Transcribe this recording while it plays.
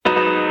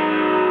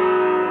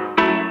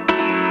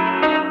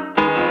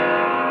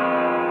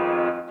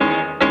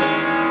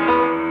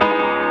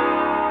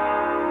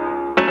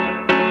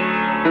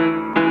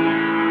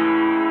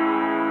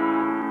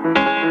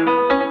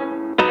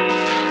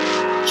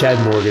Chad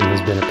Morgan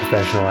has been a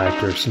professional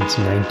actor since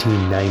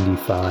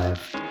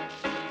 1995.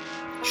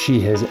 She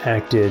has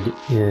acted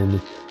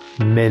in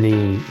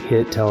many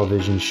hit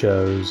television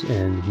shows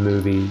and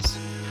movies.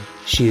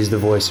 She is the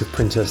voice of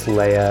Princess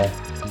Leia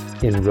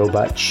in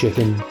Robot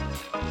Chicken.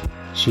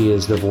 She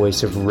is the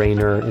voice of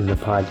Rainer in the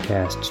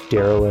podcast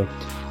Derelict.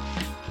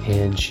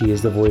 And she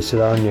is the voice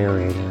of our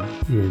narrator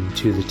in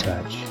To the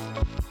Touch.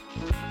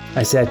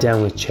 I sat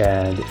down with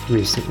Chad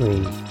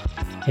recently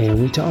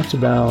and we talked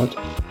about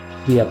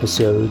the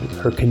episode,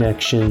 her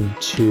connection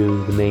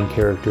to the main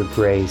character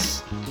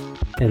Grace,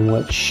 and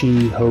what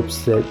she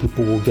hopes that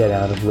people will get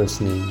out of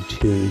listening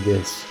to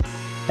this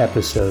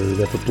episode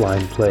of A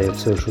Blind Play of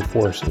Social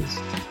Forces.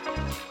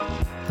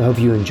 I hope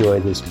you enjoy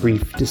this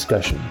brief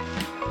discussion.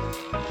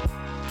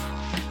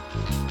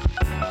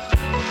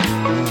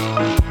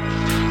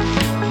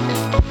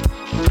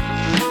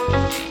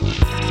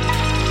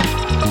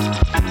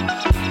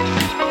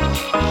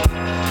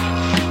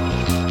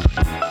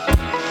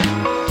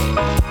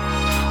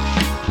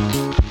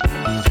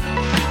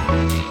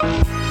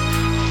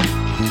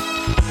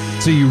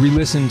 So you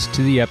re-listened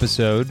to the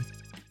episode.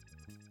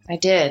 I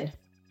did.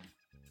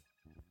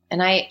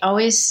 And I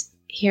always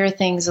hear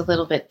things a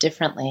little bit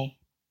differently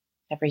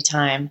every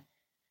time.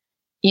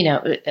 You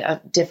know,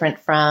 different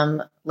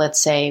from, let's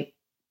say,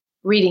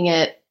 reading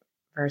it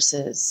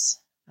versus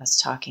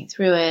us talking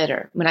through it.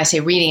 Or when I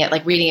say reading it,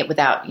 like reading it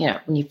without, you know,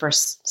 when you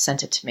first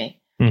sent it to me.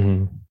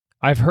 Mm-hmm.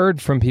 I've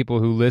heard from people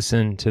who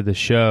listen to the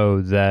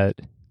show that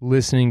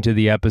listening to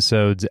the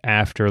episodes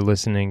after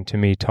listening to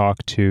me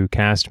talk to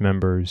cast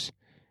members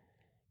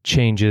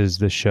changes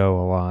the show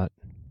a lot.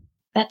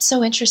 That's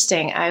so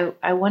interesting.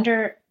 I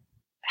wonder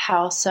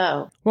how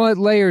so. Well, it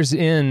layers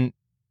in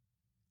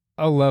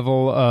a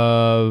level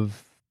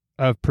of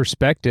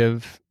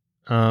perspective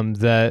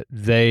that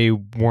they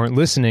weren't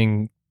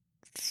listening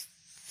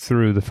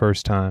through the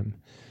first time.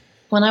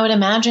 When I would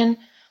imagine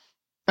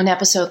an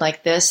episode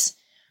like this,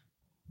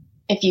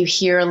 if you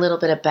hear a little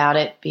bit about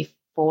it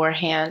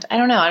beforehand, I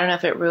don't know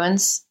if it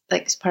ruins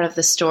like part of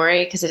the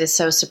story because it is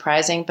so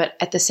surprising, but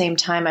at the same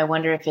time, I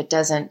wonder if it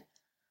doesn't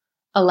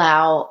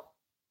allow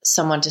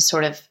someone to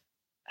sort of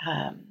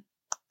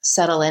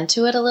settle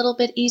into it a little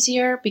bit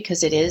easier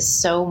because it is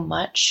so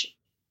much,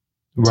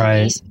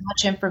 right? So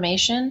much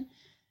information,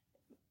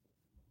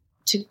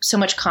 so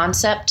much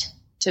concept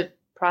to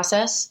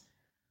process.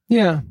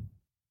 Yeah.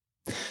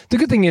 The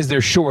good thing is they're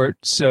short,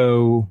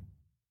 so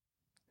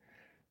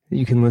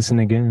you can listen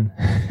again.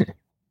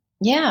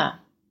 Yeah.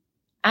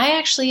 I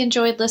actually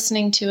enjoyed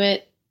listening to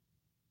it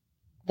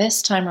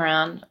this time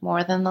around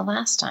more than the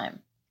last time.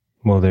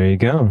 Well, there you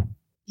go.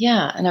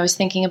 Yeah, and I was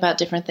thinking about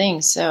different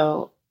things.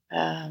 So,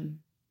 well,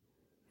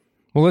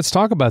 let's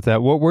talk about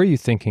that. What were you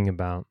thinking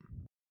about?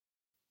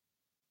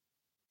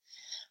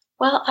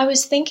 Well, I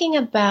was thinking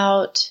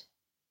about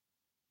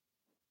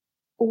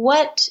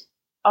what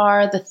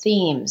are the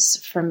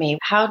themes for me?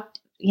 How,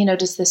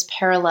 does this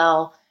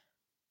parallel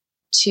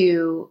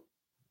to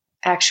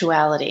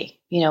actuality,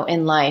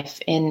 in life,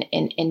 in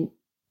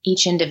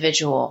each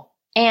individual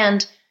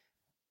and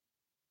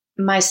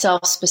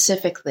myself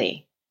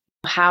specifically?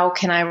 How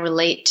can I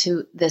relate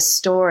to this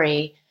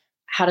story?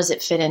 How does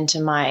it fit into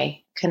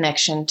my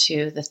connection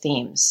to the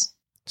themes?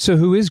 So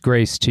who is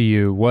Grace to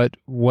you?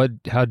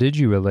 How did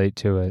you relate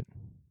to it?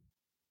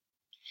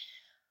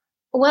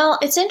 Well,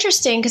 it's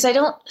interesting because I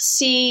don't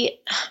see,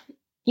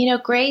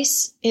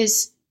 Grace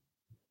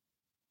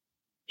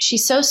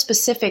she's so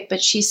specific,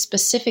 but she's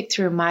specific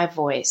through my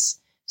voice.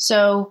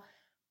 So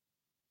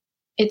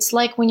it's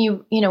like when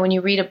you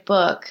read a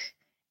book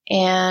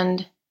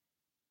and,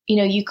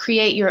 you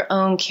create your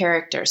own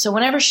character. So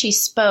whenever she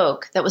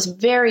spoke, that was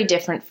very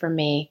different for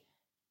me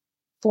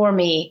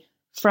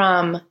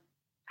from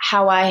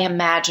how I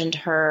imagined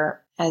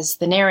her as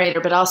the narrator,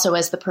 but also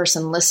as the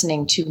person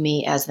listening to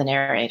me as the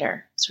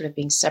narrator, sort of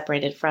being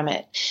separated from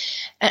it.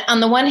 And on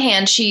the one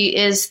hand, she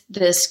is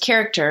this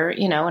character,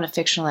 in a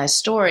fictionalized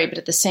story, but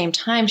at the same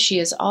time, she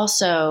is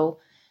also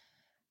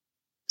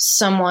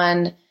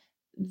someone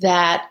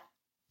that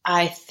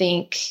I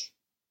think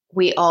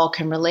we all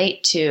can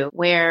relate to,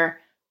 where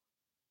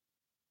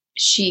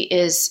she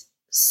is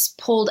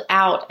pulled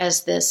out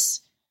as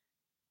this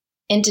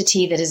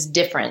entity that is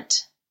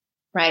different,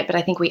 right? But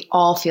I think we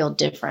all feel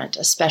different,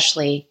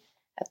 especially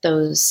at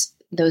those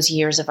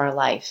years of our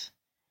life.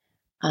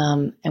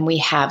 And we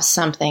have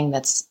something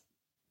that's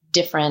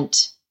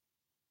different,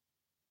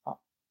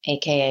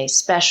 AKA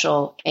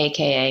special,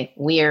 AKA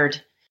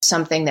weird,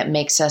 something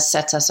that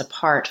sets us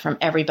apart from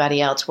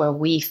everybody else, where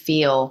we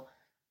feel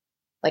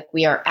like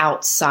we are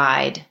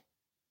outside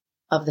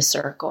of the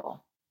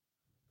circle.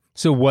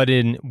 So what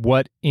in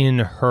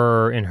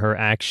her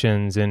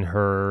actions, in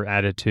her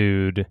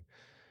attitude,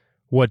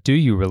 what do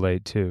you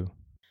relate to?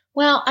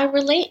 Well, I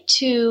relate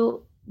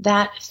to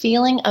that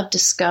feeling of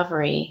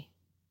discovery,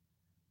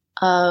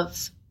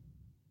 of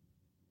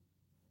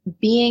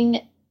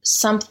being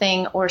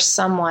something or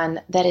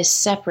someone that is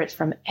separate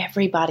from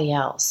everybody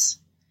else,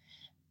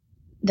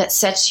 that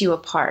sets you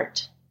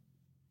apart.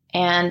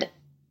 And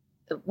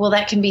well,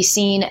 that can be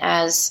seen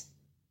as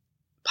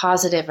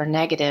positive or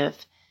negative.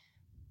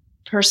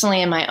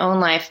 Personally, in my own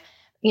life,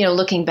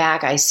 looking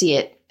back, I see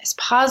it as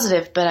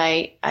positive, but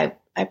I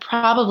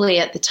probably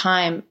at the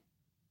time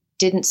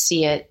didn't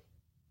see it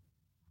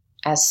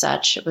as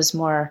such. It was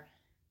more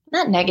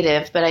not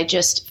negative, but I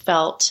just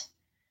felt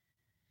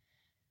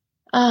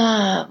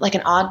like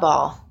an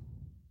oddball,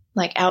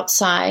 like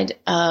outside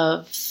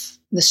of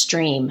the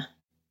stream,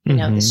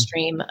 the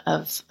stream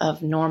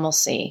of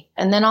normalcy.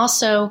 And then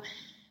also,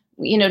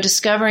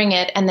 discovering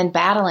it and then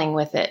battling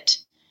with it,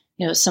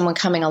 someone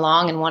coming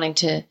along and wanting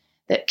to,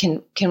 that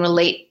can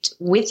relate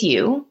with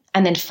you,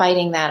 and then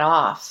fighting that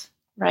off.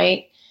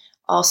 Right.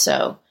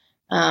 Also,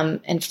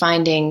 and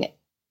finding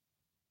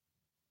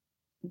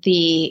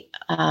the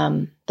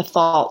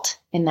fault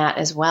in that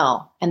as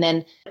well. And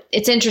then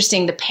it's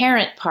interesting, the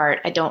parent part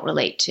I don't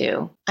relate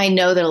to. I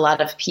know that a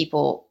lot of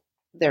people,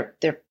 their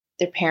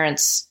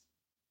parents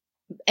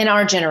in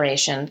our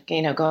generation,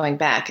 going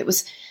back, it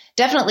was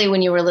definitely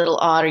when you were a little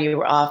odd or you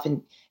were off,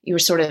 and you were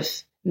sort of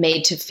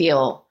made to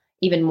feel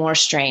even more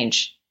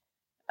strange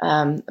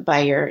by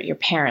your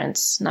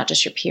parents, not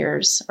just your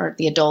peers or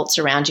the adults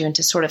around you, and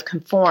to sort of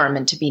conform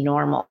and to be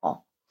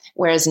normal.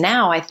 Whereas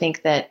now I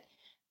think that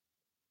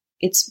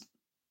it's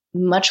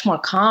much more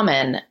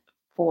common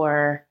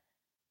for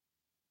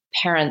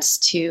parents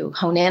to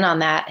hone in on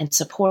that and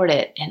support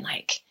it, and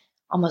like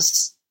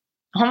almost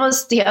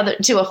the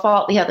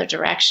other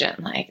direction.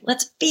 Like,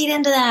 let's feed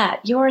into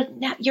that. You're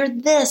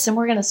this, and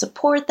we're going to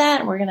support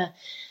that, and we're going to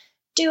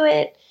do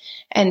it.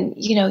 And,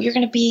 you're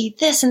going to be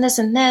this and this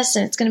and this,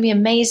 and it's going to be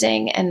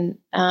amazing. And,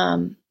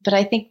 but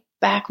I think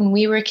back when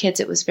we were kids,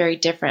 it was very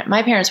different.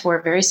 My parents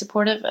were very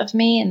supportive of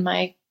me and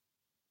my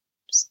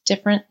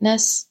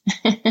differentness.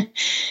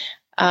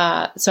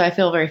 So I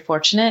feel very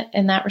fortunate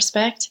in that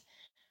respect.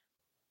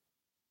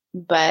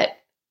 But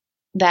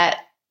that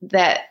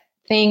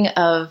thing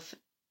of,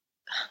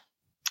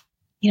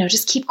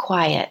 just keep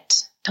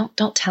quiet.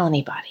 Don't tell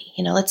anybody,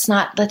 let's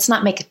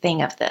not make a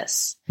thing of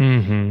this.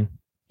 Mm-hmm.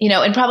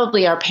 And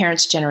probably our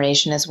parents'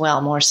 generation as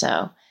well, more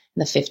so in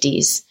the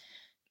 50s,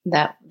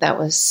 that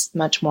was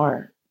much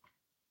more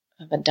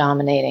of a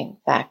dominating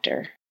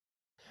factor.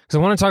 So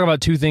I want to talk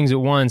about two things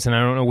at once, and I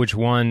don't know which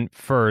one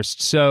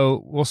first.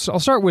 So I'll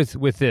start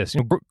with this.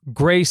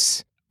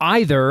 Grace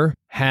either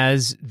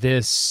has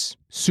this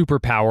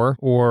superpower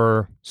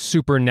or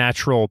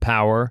supernatural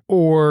power,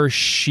 or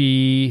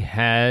she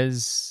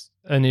has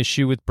an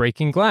issue with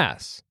breaking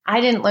glass.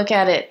 I didn't look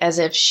at it as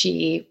if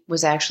she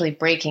was actually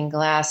breaking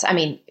glass. I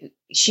mean,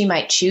 she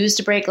might choose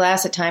to break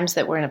glass at times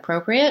that were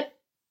inappropriate,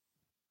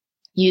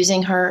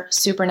 using her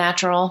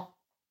supernatural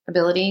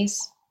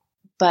abilities.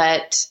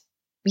 But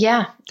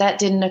yeah, that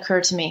didn't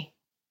occur to me.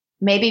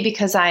 Maybe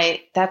because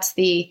that's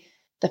the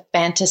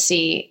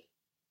fantasy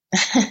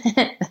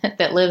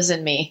that lives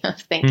in me of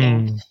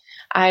thinking.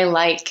 I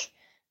like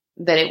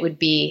that it would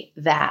be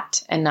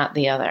that and not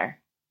the other.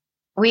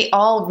 We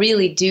all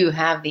really do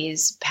have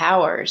these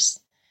powers.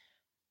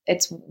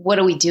 It's what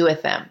do we do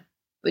with them?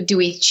 Do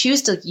we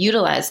choose to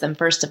utilize them,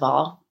 first of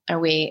all? Are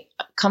we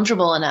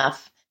comfortable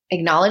enough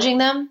acknowledging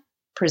them,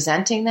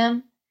 presenting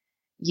them,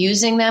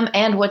 using them,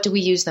 and what do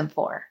we use them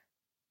for?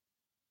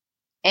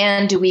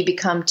 And do we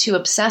become too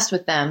obsessed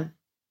with them?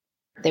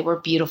 They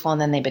were beautiful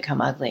and then they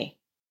become ugly.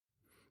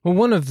 Well,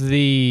 one of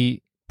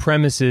the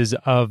premises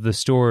of the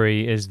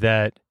story is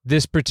that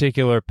this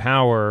particular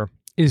power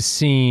is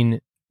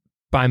seen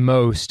by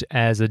most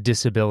as a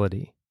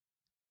disability.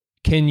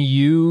 Can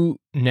you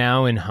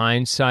now, in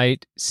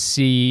hindsight,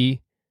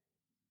 see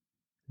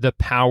the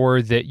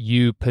power that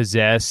you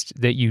possessed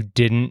that you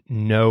didn't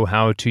know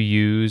how to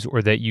use,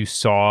 or that you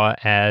saw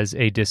as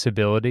a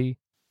disability?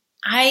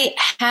 I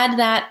had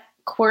that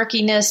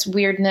quirkiness,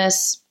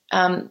 weirdness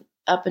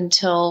up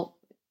until,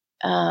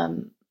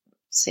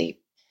 say,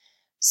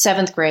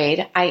 7th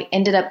grade. I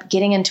ended up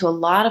getting into a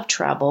lot of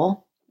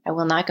trouble. I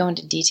will not go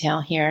into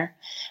detail here.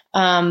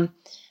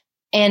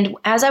 And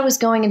as I was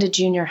going into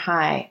junior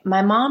high,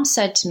 my mom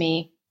said to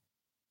me,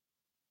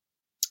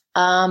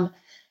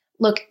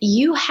 look,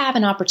 you have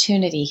an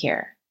opportunity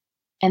here.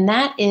 And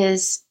that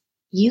is,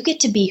 you get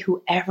to be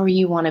whoever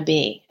you want to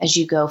be as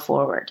you go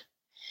forward.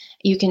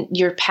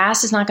 Your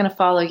past is not going to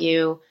follow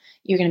you.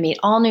 You're going to meet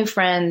all new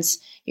friends.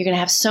 You're going to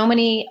have so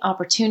many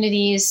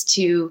opportunities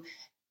to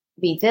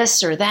be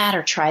this or that,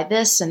 or try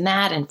this and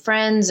that, and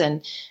friends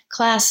and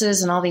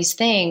classes and all these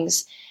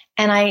things.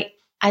 And I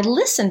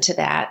listened to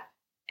that.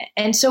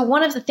 And so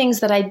one of the things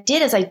that I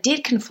did is I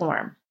did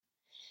conform,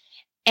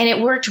 and it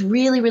worked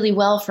really, really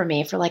well for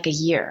me for like a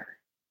year.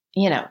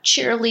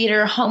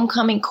 Cheerleader,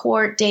 homecoming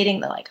court, dating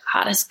the like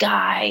hottest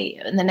guy,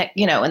 and the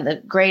and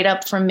the grade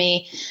up from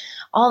me,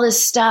 all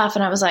this stuff.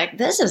 And I was like,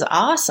 this is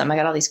awesome. I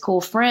got all these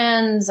cool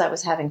friends. I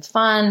was having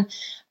fun.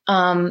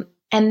 And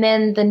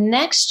then the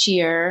next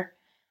year,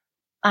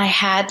 I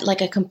had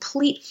like a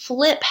complete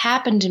flip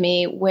happen to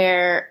me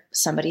where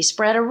somebody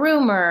spread a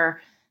rumor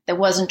that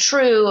wasn't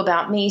true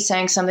about me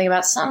saying something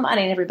about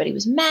somebody, and everybody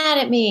was mad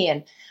at me.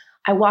 And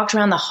I walked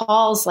around the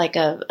halls like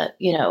a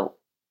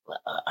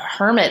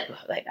hermit,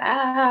 like,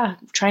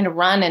 trying to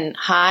run and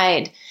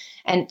hide.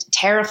 and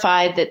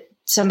terrified that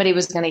somebody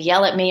was going to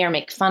yell at me or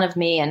make fun of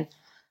me. And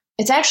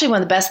it's actually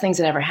one of the best things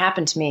that ever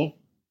happened to me,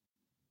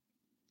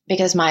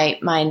 because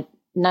my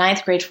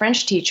ninth grade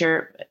French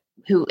teacher,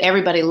 who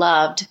everybody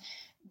loved,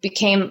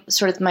 became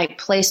sort of my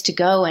place to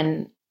go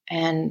and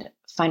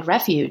find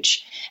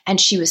refuge. And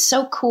she was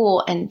so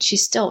cool. And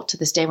she's still to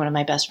this day one of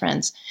my best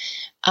friends.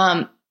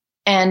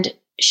 And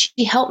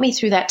she helped me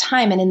through that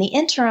time. And in the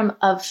interim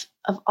of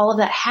all of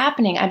that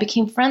happening, I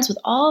became friends with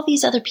all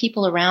these other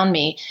people around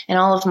me in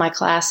all of my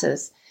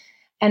classes.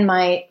 And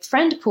my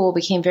friend pool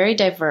became very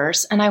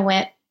diverse. And I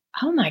went,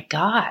 oh my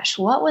gosh,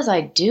 what was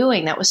I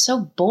doing? That was so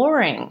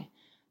boring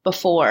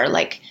before,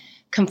 like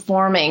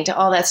conforming to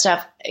all that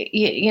stuff,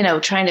 you know,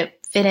 trying to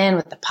fit in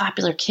with the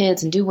popular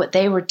kids and do what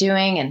they were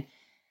doing. And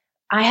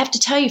I have to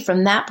tell you,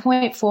 from that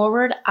point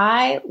forward,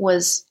 I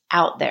was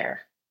out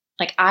there.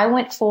 Like, I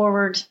went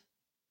forward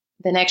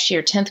the next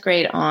year, 10th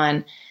grade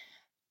on,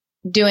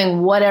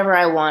 doing whatever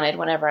I wanted,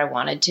 whenever I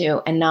wanted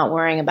to, and not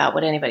worrying about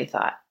what anybody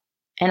thought.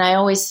 And I've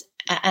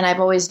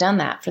always done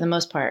that for the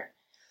most part.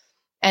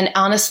 And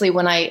honestly,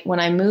 when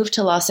I moved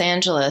to Los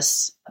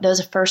Angeles, that was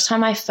the first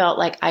time I felt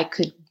like I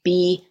could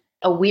be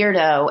a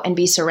weirdo and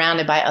be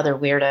surrounded by other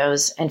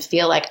weirdos and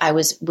feel like I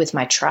was with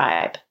my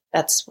tribe.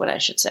 That's what I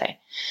should say.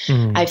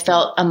 Mm. I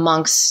felt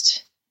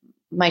amongst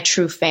my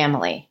true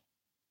family.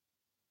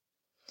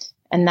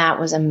 And that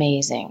was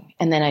amazing.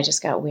 And then I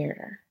just got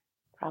weirder,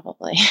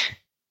 probably.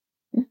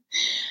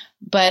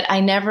 But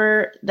I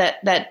never,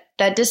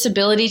 that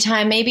disability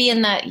time, maybe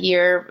in that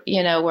year,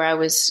 you know, where I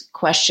was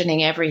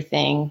questioning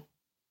everything,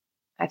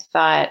 I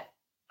thought,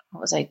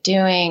 what was I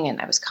doing? And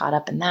I was caught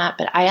up in that.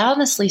 But I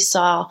honestly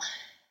saw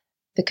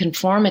the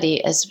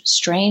conformity as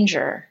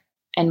stranger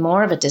and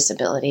more of a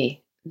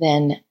disability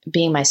than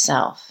being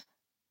myself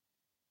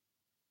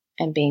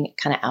and being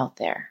kind of out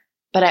there.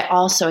 But I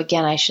also,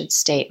 again, I should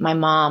state, my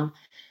mom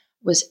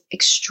was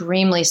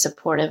extremely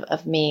supportive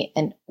of me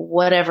and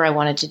whatever I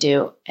wanted to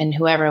do and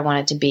whoever I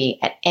wanted to be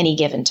at any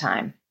given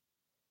time.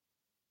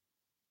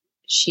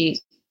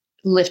 She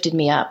lifted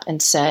me up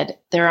and said,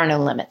 there are no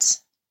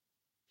limits.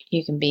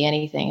 You can be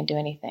anything and do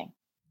anything.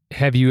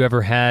 Have you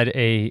ever had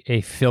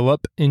a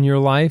Philip in your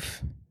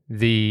life?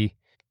 The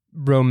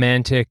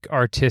romantic,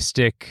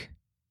 artistic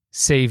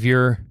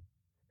savior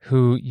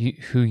who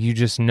you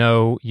just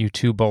know you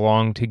two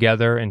belong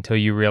together until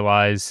you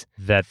realize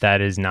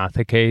that is not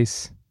the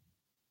case?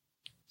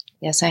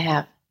 Yes, I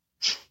have.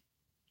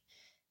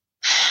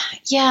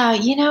 Yeah,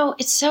 you know,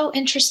 it's so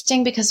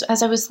interesting because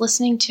as I was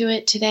listening to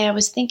it today, I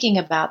was thinking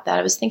about that.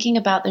 I was thinking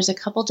about there's a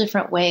couple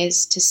different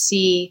ways to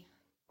see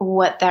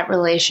what that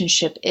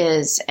relationship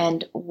is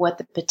and what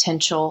the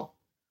potential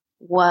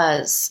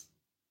was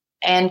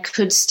and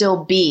could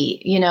still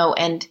be, you know,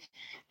 and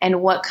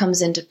what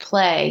comes into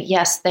play.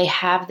 Yes, they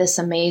have this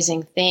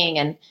amazing thing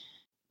and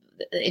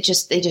they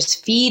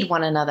just feed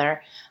one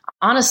another.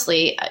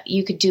 Honestly,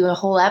 you could do a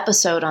whole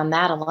episode on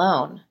that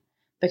alone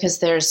because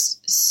there's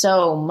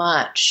so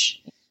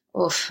much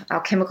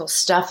alchemical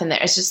stuff in there.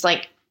 It's just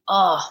like,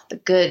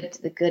 the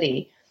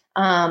goody.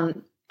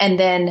 And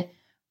then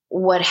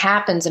what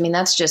happens, I mean,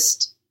 that's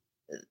just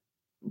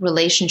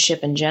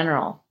relationship in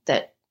general,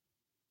 that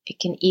it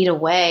can eat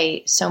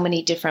away so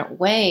many different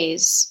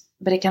ways,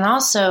 but it can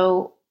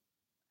also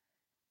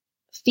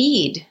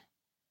feed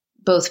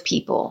both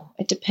people.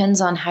 It depends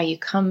on how you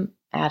come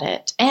at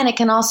it. And it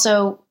can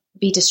also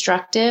be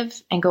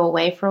destructive and go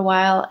away for a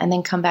while and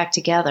then come back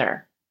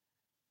together,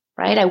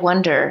 right? I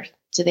wonder,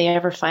 do they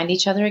ever find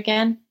each other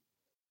again?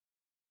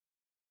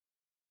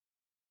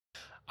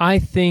 I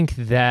think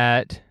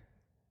that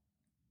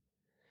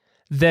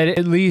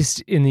at least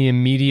in the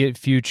immediate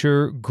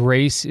future,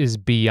 Grace is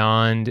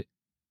beyond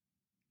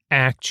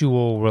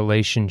actual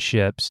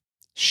relationships.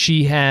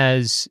 She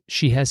has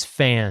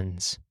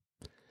fans.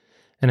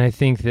 And I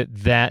think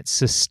that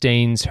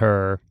sustains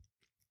her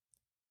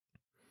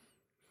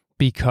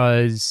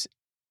because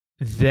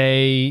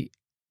they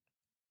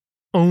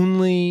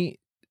only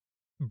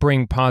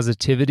bring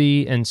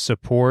positivity and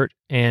support,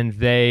 and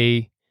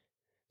they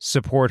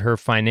support her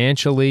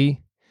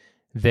financially,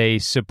 they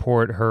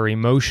support her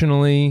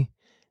emotionally,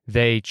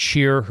 they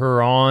cheer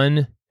her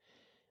on,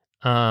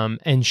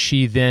 and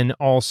she then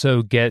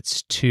also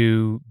gets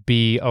to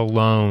be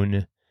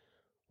alone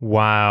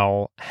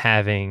while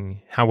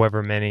having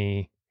however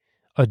many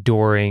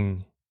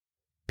adoring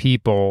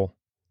people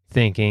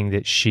thinking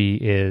that she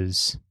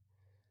is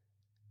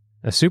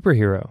a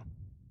superhero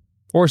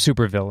or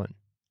supervillain.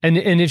 And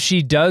if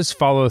she does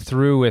follow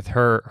through with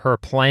her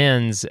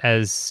plans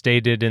as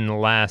stated in the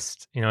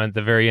last, at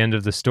the very end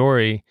of the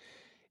story,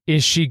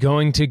 is she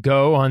going to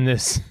go on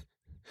this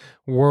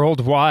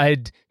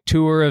worldwide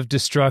tour of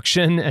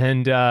destruction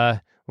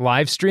and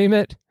live stream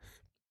it?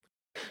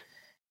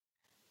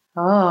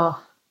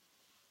 Oh,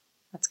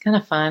 that's kind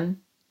of fun.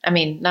 I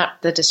mean,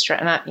 not the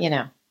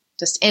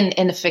just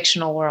in a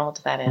fictional world,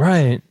 that is.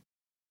 Right.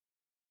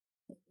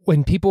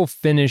 When people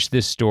finish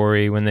this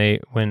story, when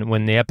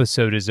the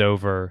episode is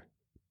over,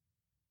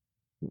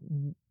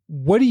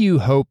 what do you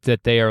hope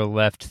that they are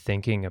left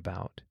thinking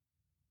about?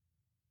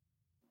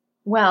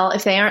 Well,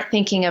 if they aren't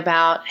thinking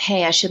about,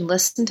 hey, I should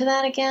listen to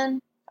that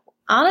again.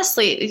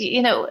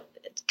 Honestly,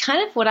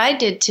 kind of what I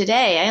did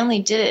today, I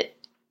only did it,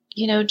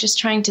 just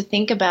trying to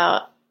think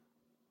about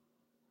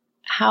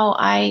how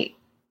I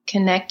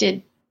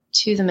connected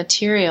to the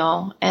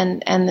material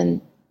and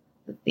then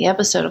the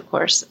episode, of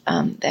course,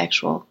 the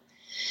actual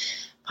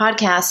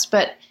podcast,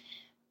 but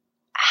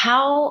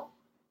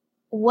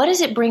what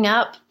does it bring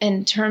up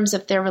in terms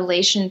of their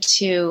relation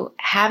to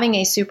having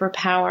a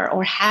superpower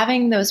or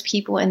having those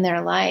people in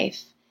their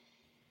life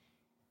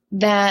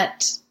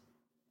that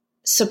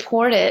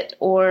support it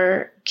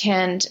or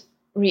can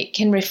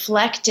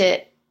reflect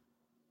it?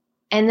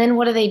 And then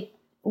what have they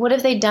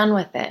done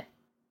with it?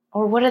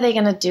 Or what are they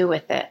going to do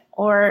with it?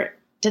 Or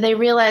do they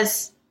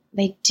realize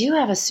they do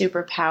have a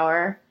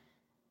superpower,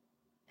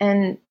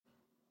 and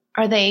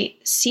are they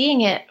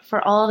seeing it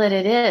for all that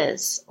it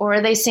is? Or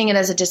are they seeing it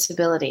as a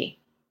disability?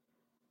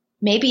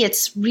 Maybe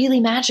it's really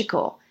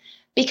magical,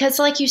 because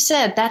like you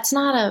said, that's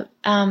not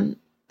a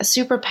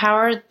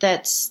superpower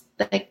that's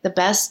like the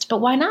best,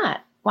 but why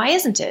not? Why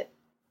isn't it?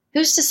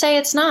 Who's to say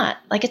it's not?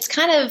 Like, it's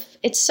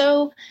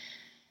so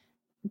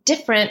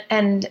different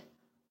and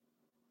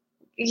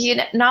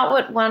not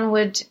what one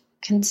would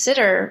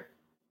consider,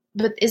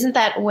 but isn't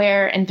that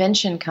where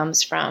invention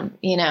comes from?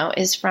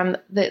 Is from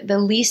the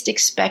least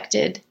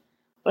expected,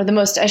 or the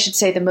most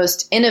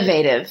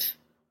innovative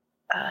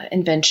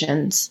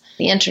inventions,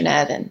 the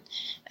internet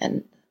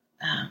and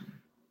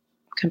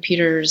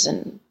computers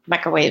and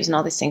microwaves and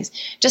all these things,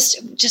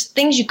 just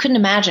things you couldn't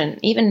imagine,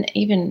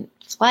 even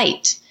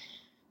flight.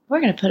 We're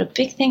going to put a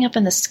big thing up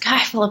in the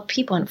sky full of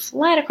people and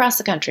fly it across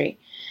the country.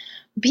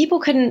 People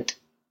couldn't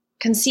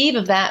conceive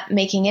of that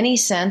making any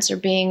sense or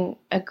being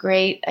a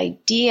great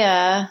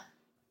idea,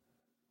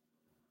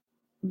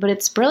 but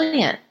it's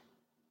brilliant.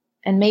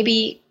 And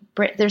maybe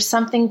there's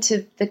something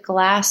to the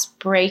glass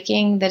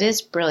breaking that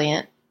is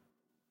brilliant,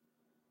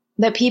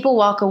 that people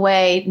walk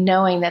away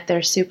knowing that their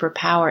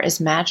superpower is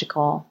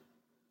magical,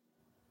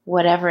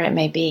 whatever it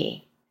may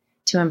be,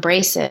 to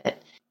embrace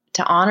it,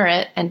 to honor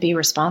it and be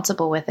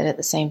responsible with it at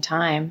the same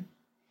time,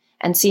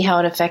 and see how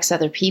it affects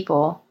other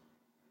people.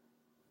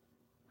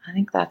 I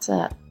think that's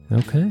it.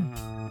 Okay.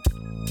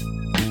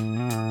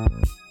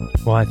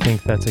 Well, I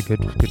think that's a good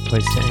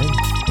place to end.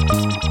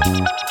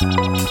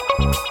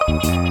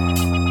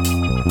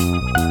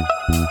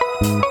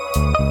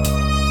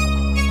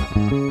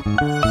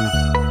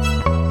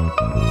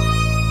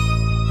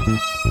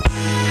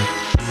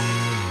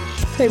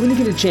 Hey, when you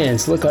get a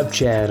chance, look up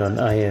Chad on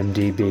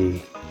IMDb.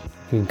 You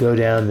can go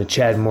down the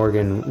Chad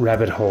Morgan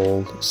rabbit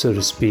hole, so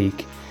to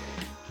speak,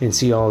 and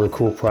see all the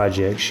cool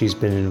projects she's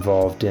been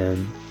involved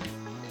in.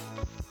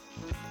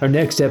 Our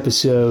next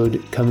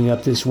episode coming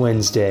up this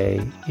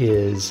Wednesday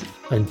is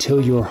Until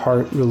Your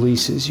Heart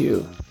Releases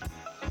You.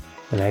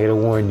 And I gotta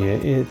warn you,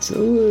 it's a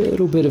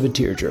little bit of a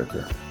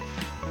tearjerker.